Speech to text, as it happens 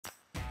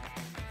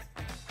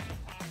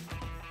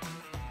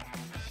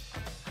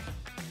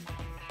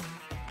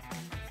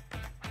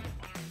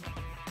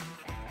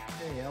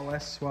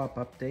LS swap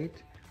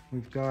update. We're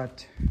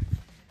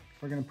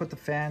gonna put the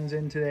fans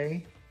in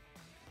today,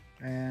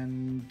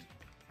 and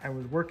I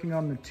was working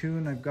on the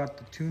tune. I've got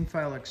the tune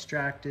file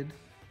extracted,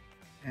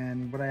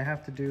 and what I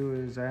have to do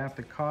is I have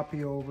to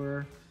copy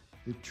over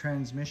the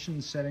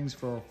transmission settings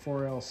for a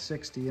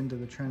 4L60 into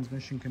the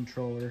transmission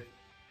controller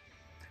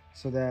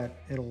so that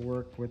it'll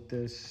work with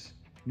this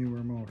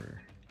newer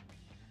motor.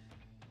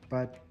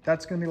 But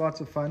that's gonna be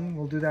lots of fun.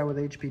 We'll do that with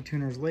HP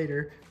tuners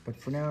later, but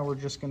for now we're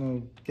just gonna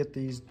get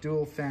these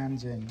dual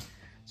fans in.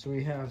 So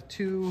we have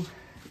two,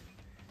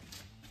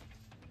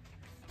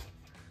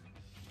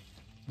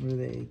 what are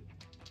they,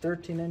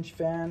 13-inch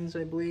fans,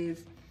 I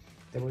believe,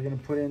 that we're gonna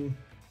put in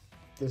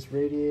this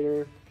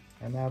radiator,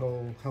 and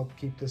that'll help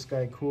keep this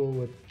guy cool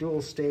with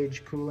dual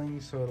stage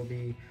cooling. So it'll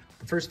be,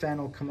 the first fan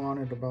will come on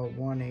at about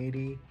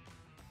 180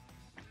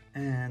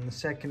 and the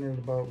second at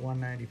about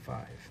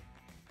 195.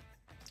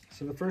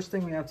 So the first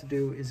thing we have to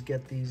do is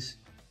get these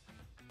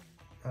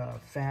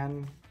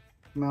fan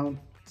mount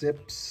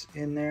zips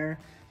in there.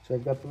 So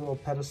I've got the little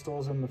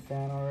pedestals in the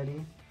fan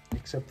already,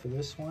 except for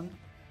this one.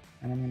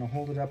 And I'm gonna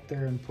hold it up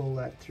there and pull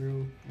that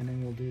through, and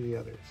then we'll do the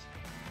others.